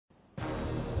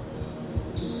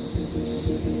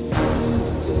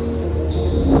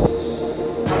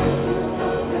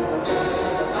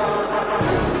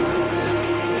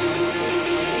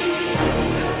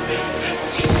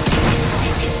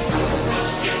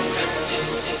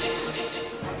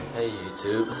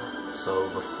YouTube? So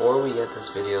before we get this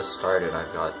video started,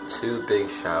 I've got two big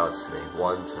shoutouts to make.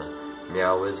 One to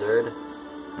Meow Wizard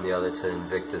and the other to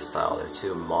Invictus Style. They're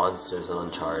two monsters of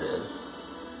Uncharted,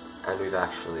 and we've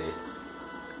actually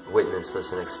witnessed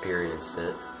this and experienced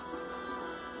it.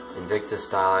 Invictus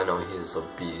Style, I know he's a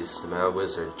beast. Meow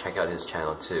Wizard, check out his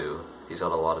channel too. He's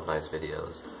got a lot of nice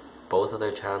videos. Both of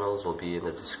their channels will be in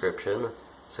the description,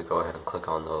 so go ahead and click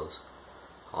on those.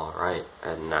 Alright,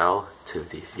 and now to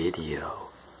the video.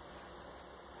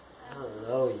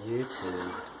 Hello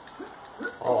YouTube.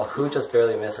 Oh, who just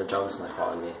barely missed a jump snipe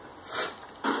on me?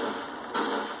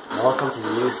 Welcome to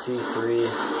UC3.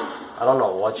 I don't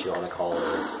know what you want to call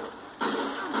this.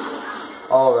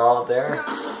 Oh, we're all there?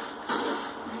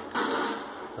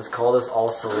 Let's call this all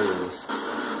Salim's.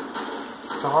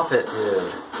 Stop it,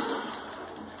 dude.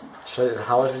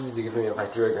 How much would you give me if I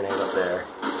threw a grenade up there?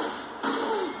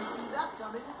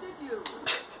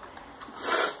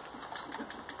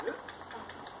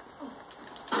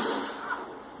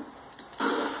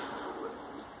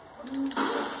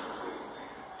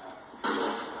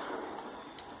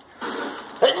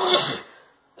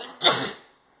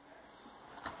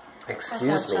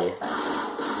 Excuse me.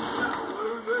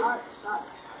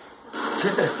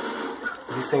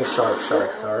 Is he saying shark,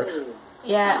 shark, shark?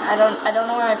 Yeah, I don't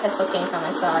know where my pistol came from,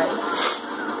 I'm sorry.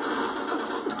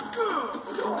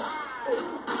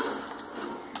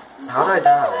 How did I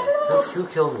die? Who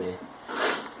killed me?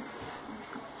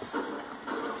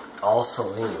 All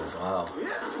Salim's, wow.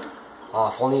 Oh,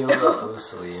 if only you were a blue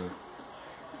Salim.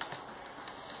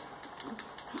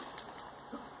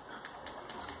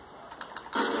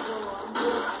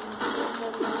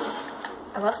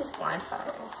 I love these blind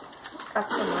fires. Got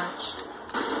so much.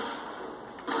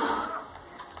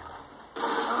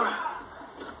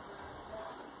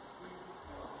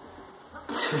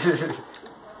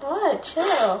 What?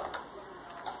 Chill.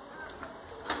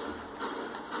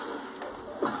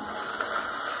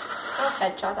 Oh,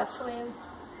 headshot, that's lame.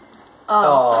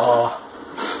 Oh.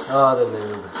 Oh, the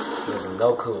noob. He has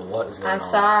no clue what is going on. I'm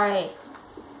sorry.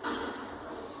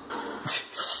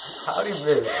 How do you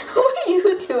miss? What are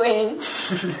you doing?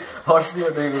 I want to see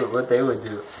what they would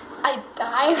do. I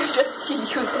died to just see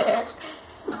you there.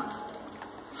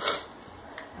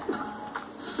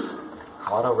 I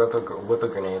want to whip a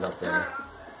grenade up there.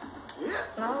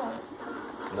 No.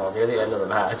 No, near the end of the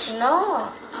match.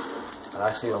 No. That's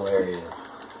actually hilarious.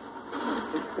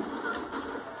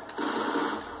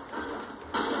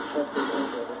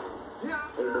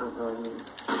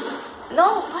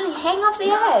 No, buddy, hang off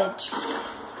the edge.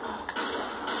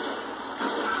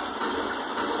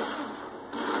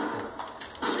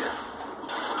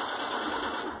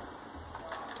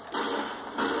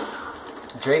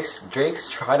 Drake's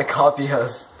trying to copy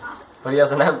us, but he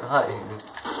has an M9.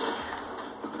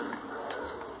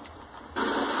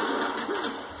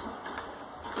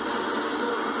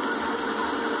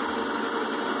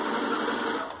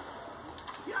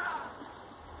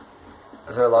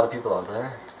 Is there a lot of people out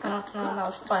there? I don't know, that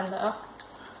was fun though.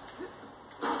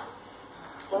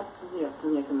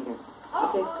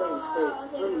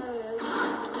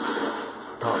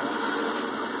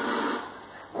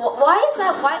 Why is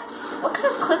that? What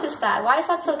kind of clip is that? Why is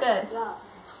that so good?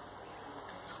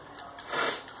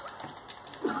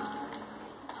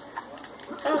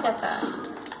 I don't get that.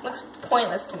 Looks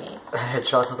pointless to me.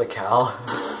 Headshots with a cow?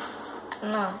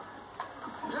 No.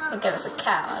 Again, it's a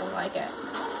cow. I don't like it.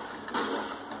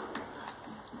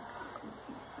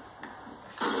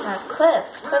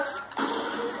 Clips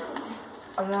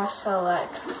are more so like...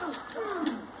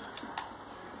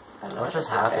 What just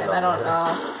happened? I don't know.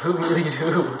 Who melee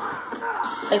who?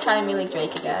 They're trying to melee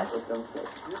Drake, I guess.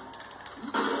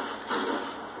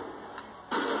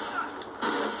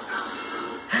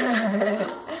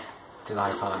 Dude,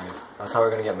 high five. That's how we're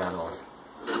gonna get medals.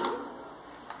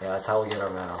 Yeah, that's how we get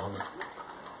our medals.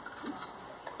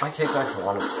 My kickback's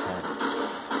 1 of 10.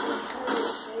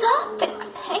 Stop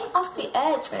it! Hang off the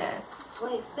edge, man.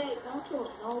 Wait, don't kill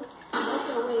it, no. Don't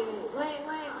kill it, wait.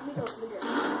 Let me go.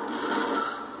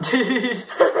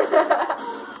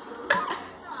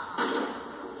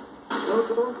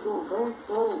 Don't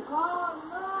go.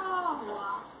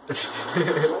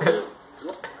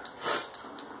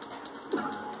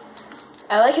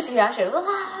 I like his reaction. No.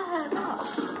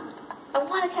 I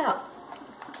want to kill.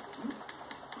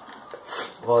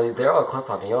 Well, they're all clip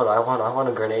on me. You know what? I want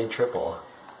a grenade triple.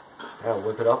 I gotta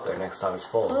whip it up there next time it's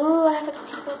full. Ooh, I have a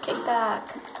triple kickback.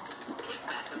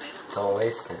 Don't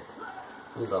waste it.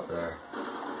 Who's up there?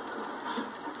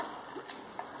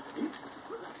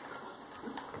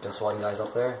 Just one guy's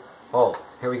up there? Oh,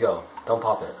 here we go. Don't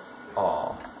pop it.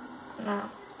 Aw. No.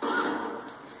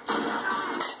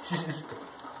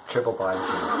 Triple blind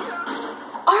kill.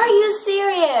 Are you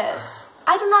serious?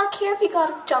 I do not care if you got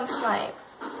a jump snipe.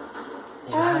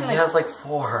 Yeah, he has like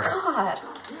 4. God.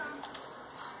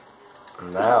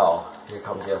 Now, here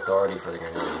comes the authority for the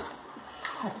grenade.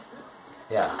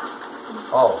 Yeah.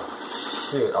 Oh,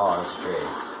 shoot. Oh, it's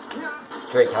Drake.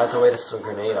 Drake, how to wait a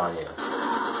grenade on you?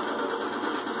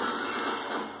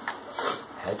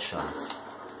 Headshots.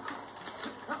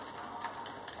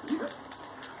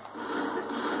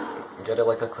 Get it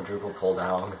like a quadruple pull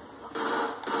down.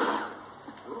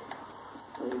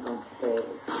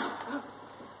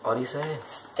 What do you say?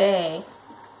 Stay.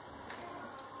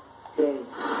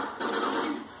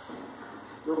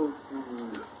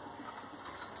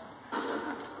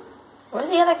 Where's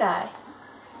the other guy?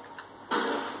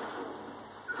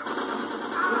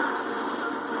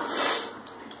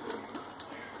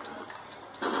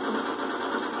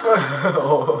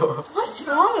 What's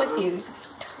wrong with you?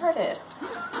 Retarded.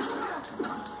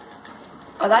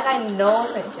 Oh, that guy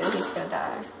knows that he's gonna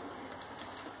die.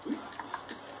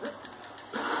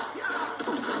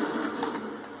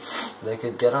 They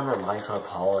could get on their mics and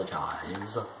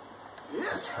apologize.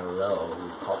 Like, hello,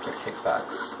 we popped your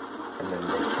kickbacks. And then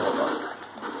they killed us.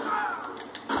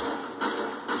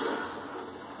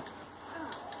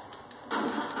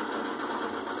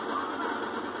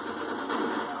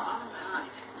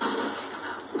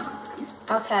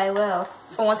 Okay, I will.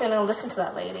 For once, I'm gonna listen to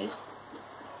that lady.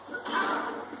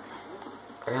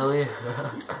 Really?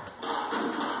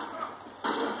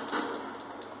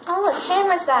 Oh, look,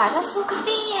 Hammer's back. That's so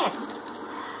convenient.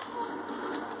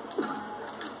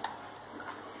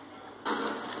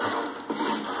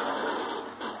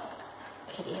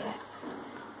 Idiot.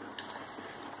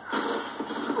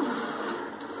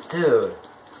 Dude,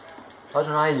 what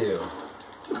did I do?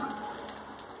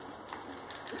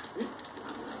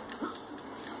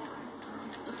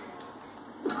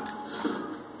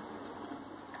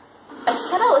 I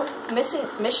set out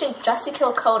with mission just to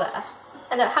kill Coda.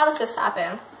 And then how does this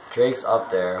happen? Drake's up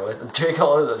there with Drake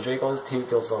on his team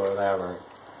kills someone with hammer.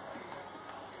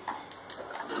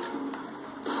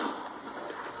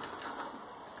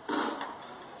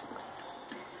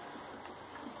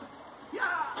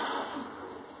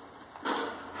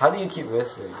 How do you keep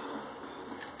missing?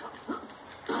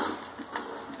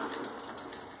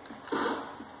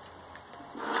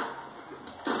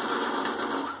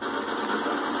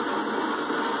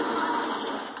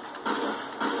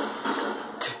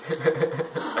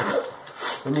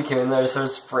 When you came in there, I started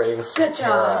spraying Good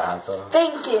job. at them.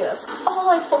 Thank you. That's all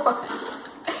I want.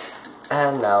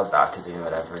 And now back to doing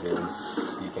whatever it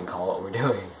is you can call what we're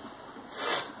doing.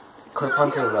 Clip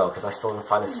hunting, no, because I still didn't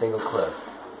find a single clip.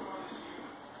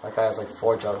 That guy has like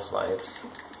 4 jump snipes.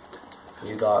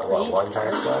 You got, what, 1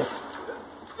 jump snipe?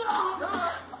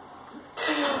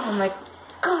 Oh my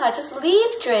god, just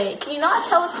leave, Drake. Can you not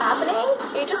tell what's happening?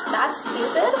 Are you just that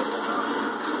stupid?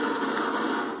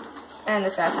 And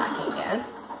this guy's hacking again.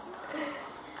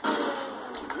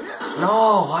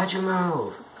 No, why'd you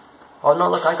move? Oh no,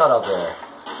 look, I got up there.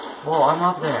 Whoa, I'm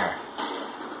up there.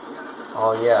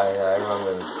 Oh yeah, I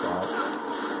remember this spot.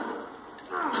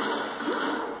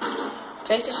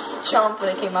 Drake just jumped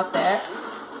when he came up there.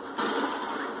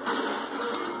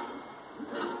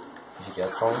 Did you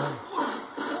get something?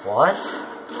 What?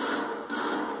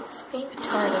 He's being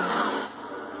retarded now.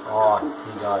 Oh,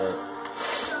 he got it.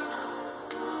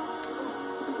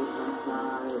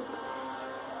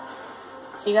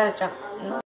 So you gotta jump.